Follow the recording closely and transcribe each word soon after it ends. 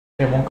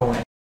It won't go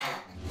in.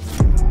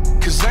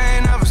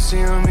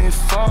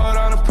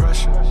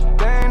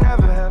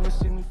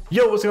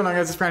 Yo, what's going on,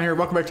 guys? It's Brian here.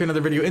 Welcome back to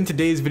another video. In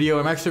today's video,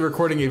 I'm actually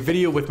recording a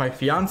video with my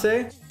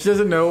fiance. She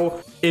doesn't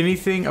know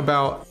anything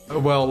about,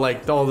 well,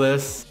 like all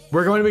this.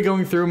 We're going to be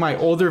going through my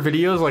older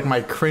videos, like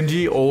my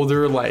cringy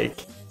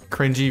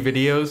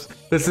videos.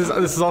 This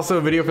is also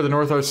a video for the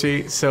North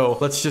RC. So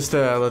let's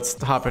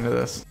hop into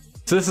this.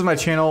 So this is my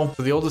channel.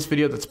 The oldest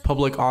video that's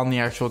public on the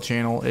actual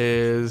channel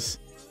is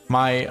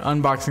my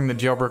unboxing the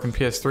jailbroken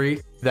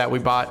PS3 that we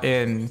bought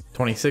in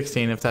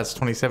 2016, if that's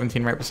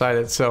 2017 right beside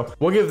it. So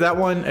we'll give that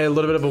one a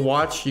little bit of a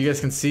watch. You guys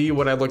can see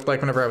what I looked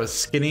like whenever I was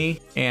skinny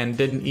and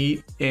didn't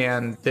eat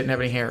and didn't have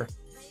any hair.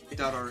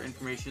 Out our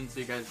information so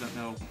you guys don't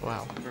know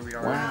where we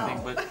are or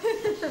anything, but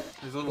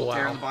there's a little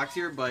tear in the box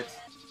here, but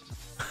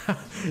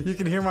you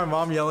can hear my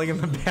mom yelling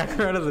in the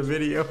background of the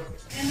video.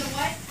 And the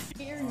what?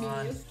 Your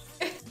knees.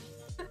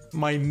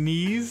 My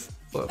knees?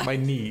 Well, my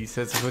knees.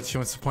 That's what she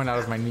wants to point out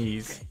is my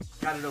knees.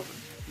 Got it open.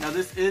 Now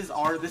this is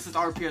our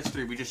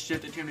PS3. We just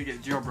shipped it to him to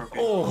get jailbroken.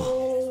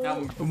 Oh,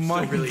 now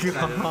my really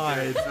God.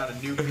 It's not a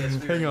new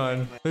PS3. Hang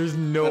on. There's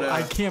no,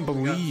 I can't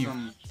believe.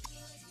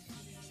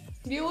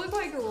 You look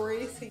like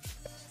racing.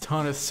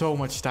 Ton of so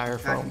much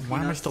styrofoam.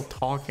 Why am I still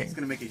talking? It's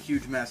gonna make a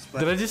huge mess. But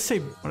did I just say,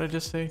 what did I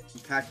just say?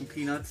 I'm packing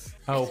peanuts.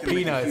 Oh, it's gonna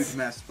peanuts. make a huge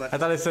mess, but I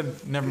thought I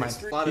said, never mind.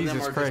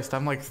 Jesus Christ,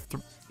 I'm like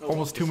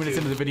almost 2 minutes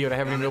into the video and I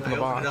haven't even opened the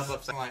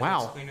box.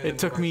 Wow, it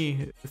took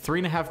me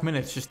 3.5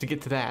 minutes just to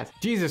get to that.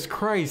 Jesus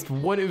Christ,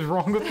 what is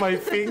wrong with my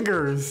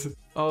fingers?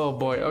 Oh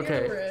boy,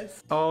 okay.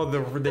 Oh,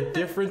 the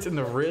difference in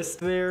the wrist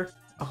there.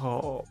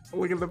 Oh,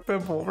 look at the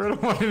pimple right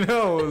on my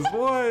nose.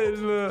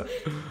 What?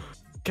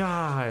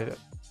 God,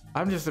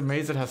 I'm just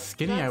amazed at how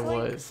skinny I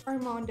was. Like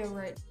Armando,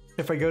 right?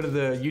 If I go to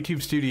the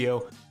YouTube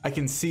studio, I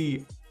can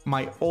see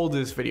my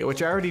oldest video,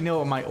 which I already know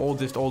what my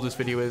oldest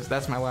video is.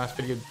 That's my last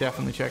video.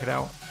 Definitely check it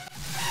out.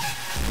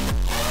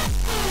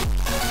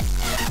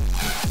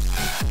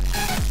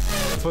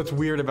 That's what's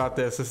weird about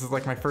this. This is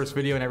like my first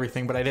video and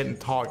everything, but I didn't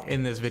talk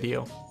in this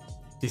video.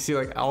 You see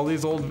like all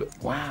these old,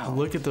 wow,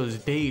 look at those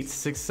dates,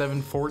 6,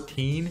 7,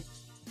 14.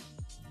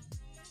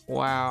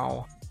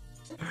 Wow.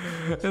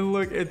 And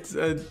look,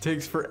 it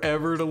takes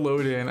forever to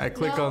load in. I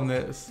click on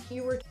this.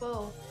 You were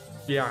 12.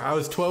 Yeah, I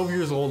was 12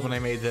 years old when I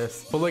made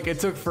this. But look, it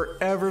took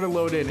forever to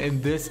load in,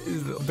 and this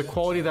is the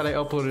quality that I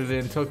uploaded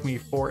in took me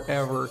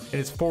forever. And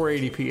it's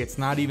 480p. It's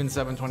not even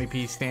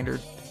 720p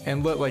standard.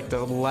 And look, like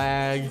the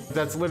lag,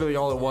 that's literally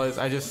all it was.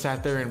 I just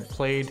sat there and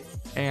played,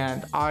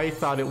 and I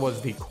thought it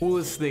was the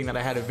coolest thing that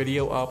I had a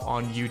video up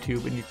on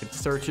YouTube, and you could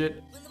search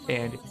it,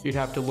 and you'd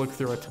have to look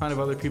through a ton of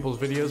other people's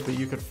videos, but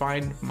you could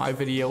find my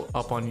video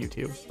up on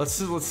YouTube.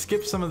 Let's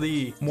skip some of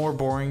the more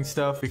boring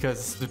stuff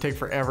because it would take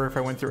forever if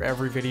I went through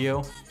every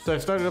video. So I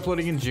started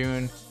uploading in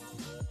June,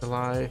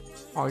 July,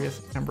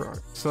 August, September,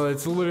 August. So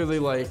it's literally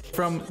like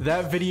from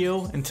that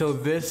video until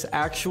this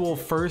actual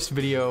first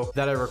video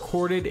that I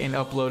recorded and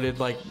uploaded,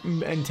 like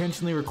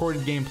intentionally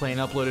recorded gameplay and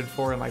uploaded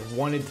for and like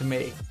wanted to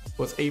make,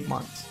 was 8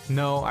 months.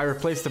 No, I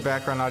replaced the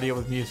background audio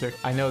with music.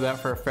 I know that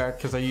for a fact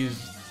because I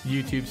used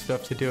YouTube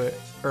stuff to do it.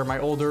 Or my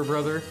older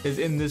brother is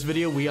in this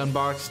video. We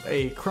unboxed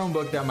a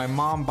Chromebook that my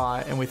mom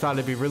bought and we thought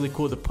it'd be really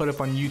cool to put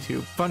up on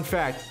YouTube. Fun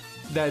fact,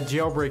 that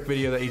jailbreak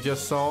video that you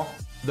just saw,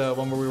 the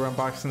one where we were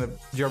unboxing the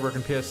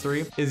jailbroken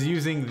PS3, is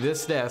using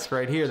this desk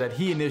right here that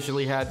he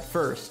initially had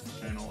first.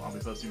 I'll be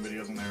posting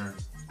videos on there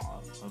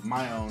of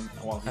my own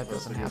while he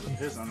posts videos of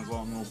his own as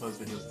well, and we'll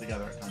post videos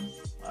together at times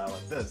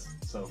like this.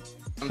 So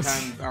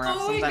sometime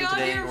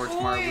today or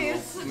tomorrow we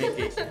will make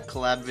a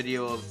collab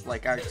video of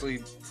like actually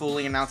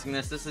fully announcing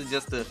this. This is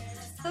just a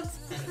That's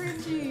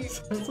cringy.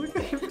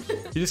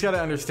 You just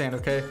gotta understand,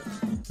 okay?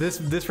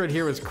 This right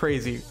here was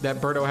crazy.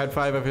 That Berto had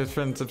 5 of his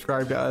friends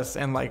subscribe to us,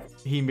 and like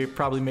he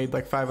probably made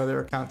like 5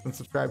 other accounts and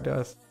subscribed to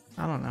us.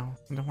 I don't know.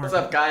 What's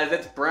up, guys?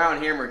 It's Brown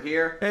Hammer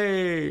here.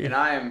 Hey. And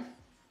I am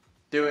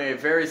doing a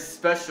very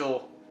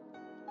special.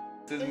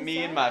 This is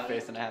me and my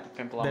face, and I have a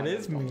pimple on that my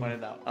is face. me. I'll point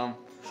it out.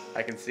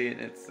 I can see it.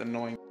 It's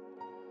annoying.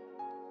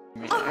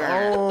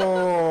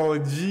 Oh,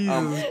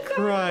 Jesus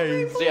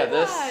Christ. So yeah,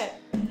 this.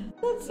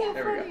 That's so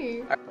there funny.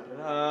 We go.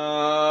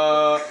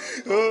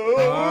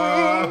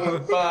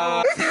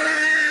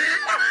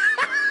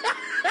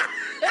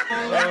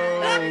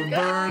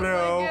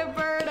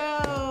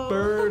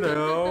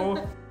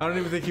 Berto. I don't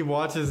even think he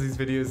watches these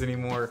videos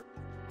anymore.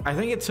 I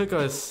think it took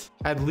us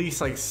at least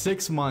like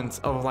 6 months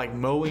of like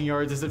mowing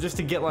yards and stuff just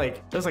to get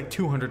like, it was like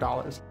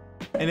 $200.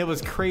 And it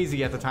was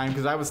crazy at the time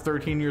because I was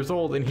 13 years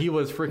old and he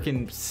was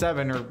freaking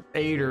 7 or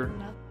 8 or,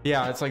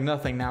 yeah, it's like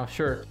nothing now.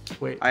 Sure.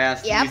 Wait. I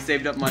asked him, we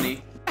saved up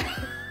money.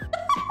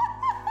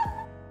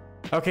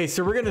 Okay,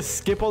 so we're gonna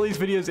skip all these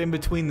videos in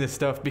between this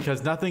stuff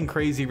because nothing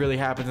crazy really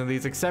happens in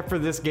these except for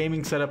this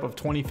gaming setup of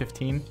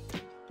 2015.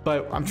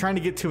 But I'm trying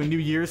to get to a new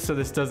year so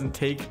this doesn't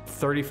take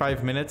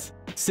 35 minutes.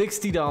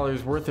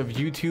 $60 worth of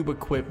YouTube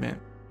equipment.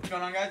 What's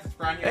going on, guys? It's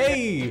Brian here.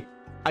 Hey,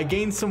 I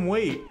gained some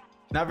weight.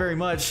 Not very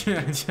much.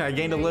 I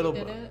gained a little.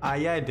 Yeah,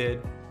 I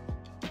did.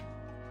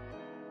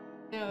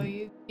 No,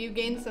 you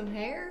gained some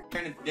hair?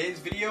 In today's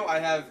video, I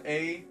have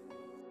a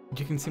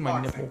You can see my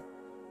nipple.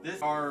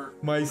 This are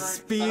My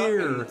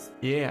spear.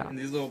 Yeah. And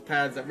these little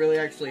pads that really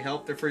actually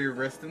help. They're for your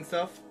wrist and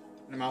stuff.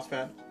 And a mouse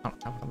pad.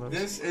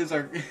 This is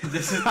our.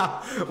 This is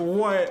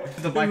what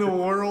in the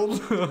world?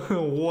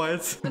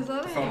 What? Is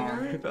that a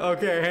hanger?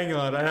 Okay, hang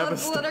on. I have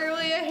That's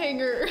literally a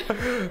hanger.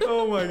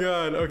 Oh my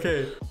god.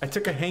 Okay, I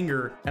took a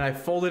hanger and I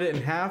folded it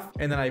in half,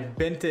 and then I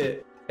bent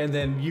it, and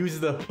then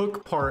used the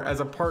hook part as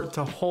a part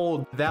to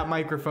hold that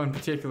microphone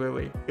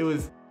particularly. It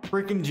was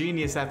freaking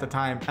genius at the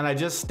time, and I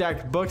just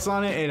stacked books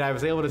on it, and I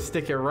was able to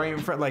stick it right in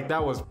front. Like,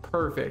 that was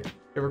perfect.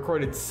 It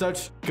recorded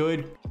such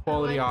good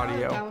quality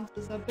audio. It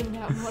bounces up and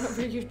down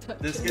whenever you touch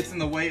This it. gets in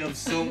the way of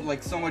so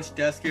much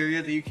desk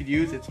area that you could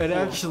use. It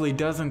Actually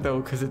doesn't though,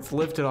 because it's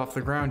lifted off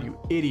the ground, you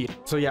idiot.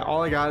 So yeah,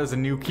 all I got is a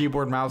new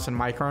keyboard, mouse, and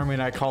mic arm,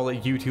 and I call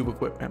it YouTube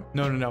equipment.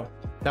 No.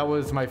 That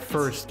was my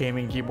first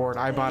gaming keyboard.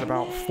 I bought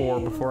about 4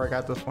 before I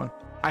got this one.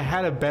 I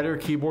had a better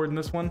keyboard than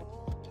this one.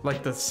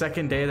 Like the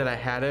second day that I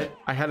had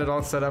it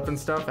all set up and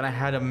stuff, and I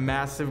had a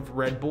massive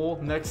Red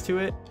Bull next to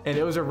it, and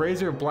it was a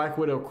Razer Black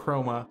Widow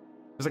Chroma.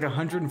 It was like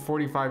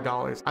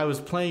 $145. I was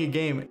playing a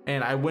game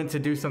and I went to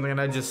do something and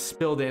I just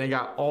spilled it, and it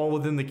got all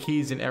within the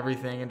keys and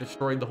everything and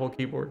destroyed the whole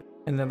keyboard.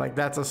 And then like,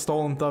 that's a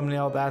stolen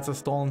thumbnail. That's a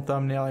stolen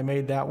thumbnail. I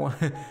made that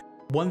one.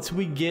 Once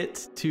we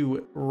get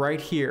to right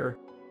here,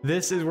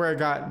 this is where I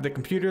got the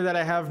computer that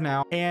I have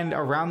now. And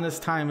around this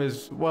time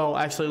is, well,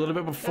 actually a little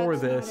bit before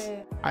this.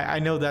 I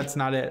know that's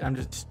not it. I'm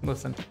just,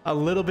 listen. A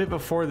little bit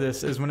before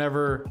this is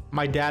whenever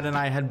my dad and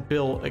I had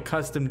built a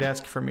custom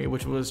desk for me,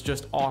 which was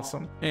just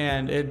awesome.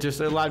 And it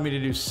just allowed me to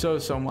do so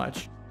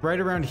much. Right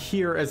around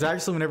here is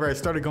actually whenever I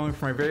started going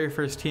for my very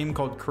first team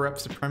called Corrupt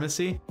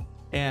Supremacy.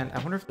 And I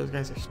wonder if those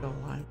guys are still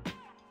alive.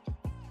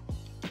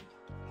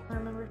 I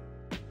remember.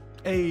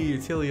 Hey,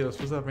 it's Helios.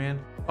 What's up, man?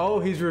 Oh,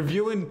 he's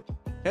reviewing.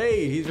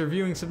 Hey, he's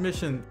reviewing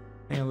submission.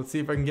 Hang on, let's see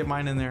if I can get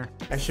mine in there.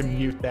 I should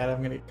mute that.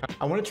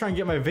 I want to try and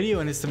get my video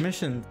in his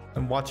submission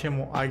and watch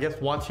him. I guess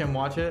watch him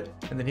watch it,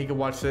 and then he could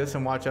watch this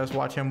and watch us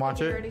watch him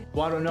watch it.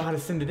 Well, I don't know how to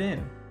send it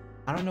in.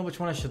 I don't know which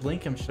one I should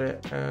link him.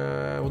 Should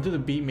I? We'll do the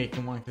beat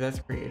making one because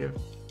that's creative,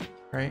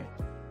 right?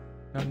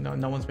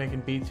 No one's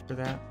making beats for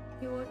that.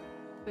 You look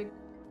big.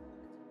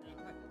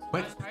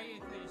 What?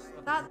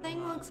 That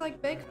thing looks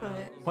like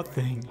Bigfoot. What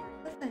thing?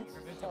 This thing.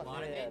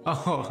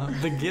 Oh,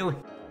 the ghillie.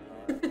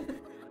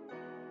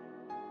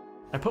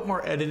 I put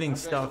more editing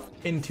stuff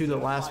into the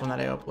last one that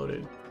I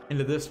uploaded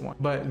into this one,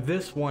 but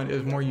this one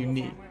is more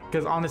unique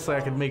because honestly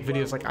I could make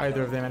videos like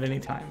either of them at any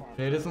time.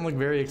 It doesn't look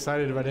very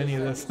excited about any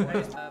of this.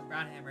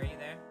 Brown Hammer, are you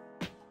there?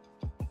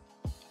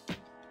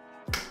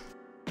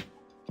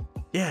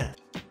 Yeah.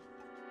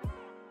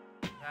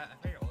 I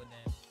forget your old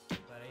name,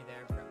 but are you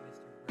there, Mr. Brown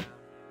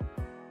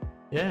Hammer?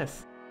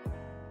 Yes.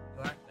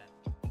 You like that?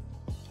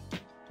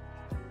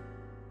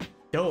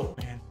 Dope,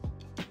 man.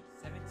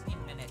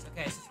 17 minutes.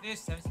 Okay, so this video is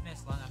 17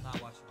 minutes long. I'm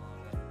not watching all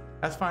of it.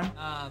 That's fine.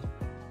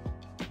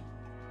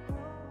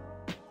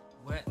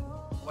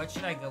 What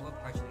should I go?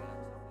 What part should I go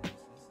to? This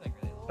is like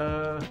really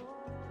long.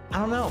 I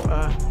don't know.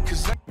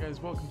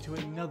 Guys, welcome to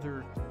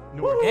another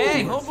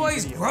Hey,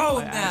 homeboy's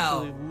grown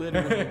now. Actually,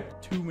 literally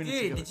 2 minutes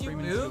Dude, ago, did you 3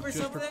 minutes move ago, or just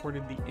something?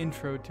 recorded the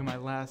intro to my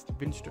last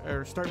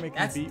start making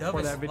That's the beat dope for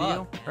as that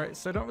video. fuck, All right,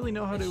 so I don't really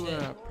know how Good to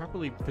shit.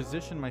 properly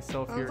position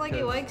myself Sounds here. like he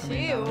 'cause, likes I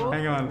don't know. you.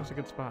 Hang on, it's a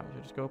good spot. Should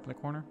I just go up in the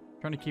corner?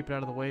 Trying to keep it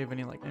out of the way of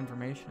any like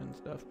information and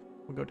stuff.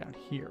 We'll go down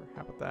here.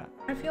 How about that?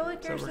 I feel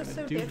like So yours we're is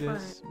gonna so do different.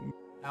 this.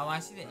 I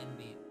want to see the end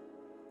beat.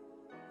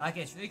 Like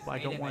it's really Well, I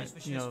creative. don't I just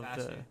want, wish it was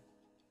faster.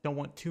 don't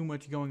want too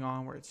much going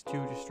on where it's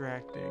too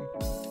distracting.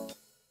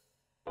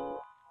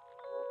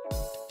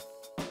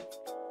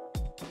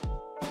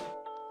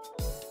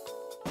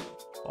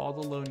 All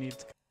the low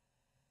needs.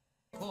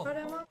 Cool. Put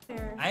him up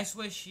there. I just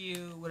wish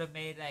you would have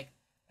made like,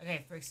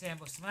 okay, for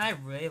example, someone I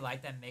really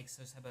like that makes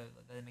those type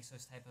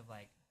of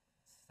like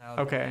style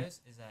of Okay. videos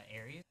is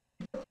Aries.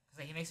 Cause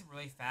like he makes it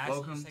really fast.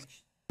 Welcome. He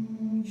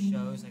just, like,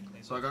 shows like.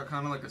 So I got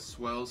kind of like a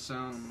swell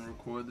sound. I'm gonna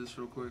record this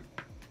real quick.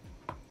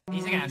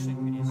 He's like an actual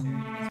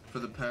producer. For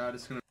the pad,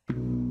 it's gonna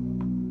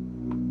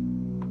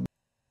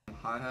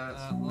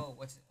hi-hats. Whoa,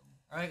 what's?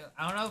 Alright,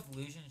 I don't know if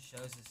Illusion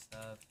shows his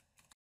stuff.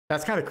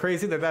 That's kind of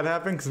crazy that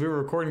happened because we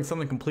were recording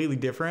something completely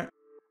different.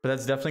 But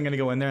that's definitely going to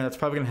go in there. And that's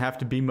probably going to have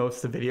to be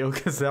most of the video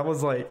because that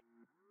was like,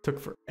 took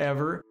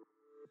forever.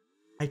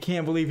 I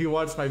can't believe you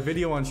watched my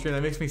video on stream.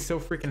 That makes me so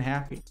freaking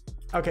happy.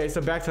 Okay,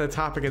 so back to the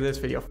topic of this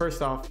video.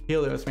 First off,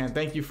 Helios, man,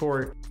 thank you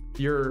for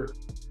your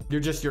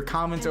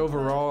comments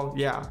overall.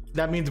 Yeah,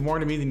 that means more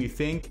to me than you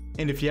think.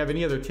 And if you have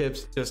any other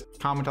tips, just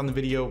comment on the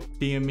video,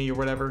 DM me or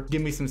whatever.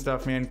 Give me some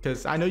stuff, man,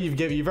 because I know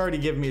you've already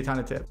given me a ton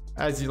of tips.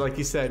 As like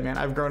you said, man,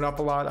 I've grown up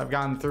a lot. I've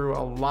gone through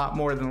a lot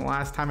more than the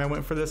last time I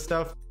went for this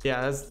stuff.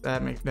 Yeah,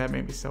 that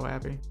made me so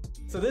happy.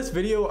 So this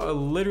video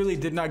literally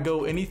did not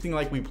go anything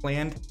like we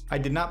planned. I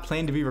did not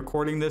plan to be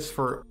recording this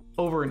for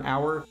over an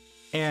hour.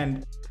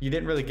 and you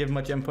didn't really give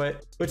much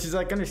input, which is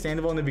like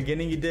understandable. In the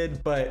beginning you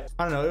did, but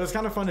I don't know, it was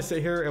kind of fun to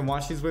sit here and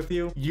watch these with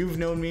you. You've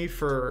known me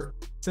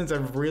since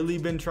I've really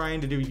been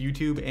trying to do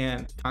YouTube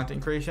and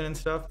content creation and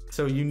stuff,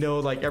 so you know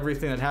like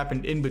everything that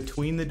happened in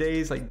between the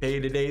days, like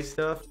day-to-day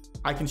stuff.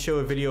 I can show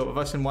a video of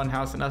us in one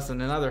house and us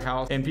in another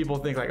house, and people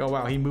think like, oh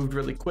wow, he moved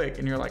really quick,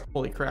 and you're like,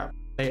 holy crap,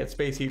 they had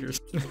space heaters.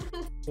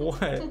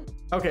 What?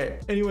 Okay,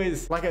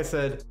 anyways, like I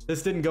said,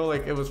 this didn't go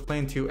like it was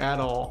planned to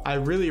at all. I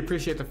really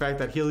appreciate the fact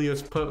that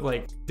Helios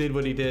did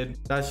what he did.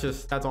 That's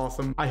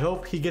awesome. I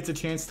hope he gets a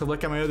chance to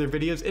look at my other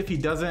videos. If he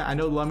doesn't, I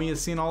know Lummy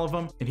has seen all of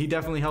them, and he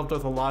definitely helped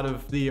with a lot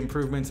of the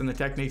improvements and the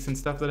techniques and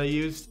stuff that I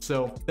used.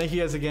 So thank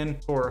you guys again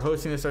for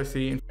hosting this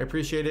RC. I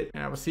appreciate it,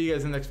 and I will see you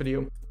guys in the next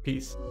video.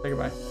 Peace. Say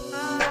goodbye.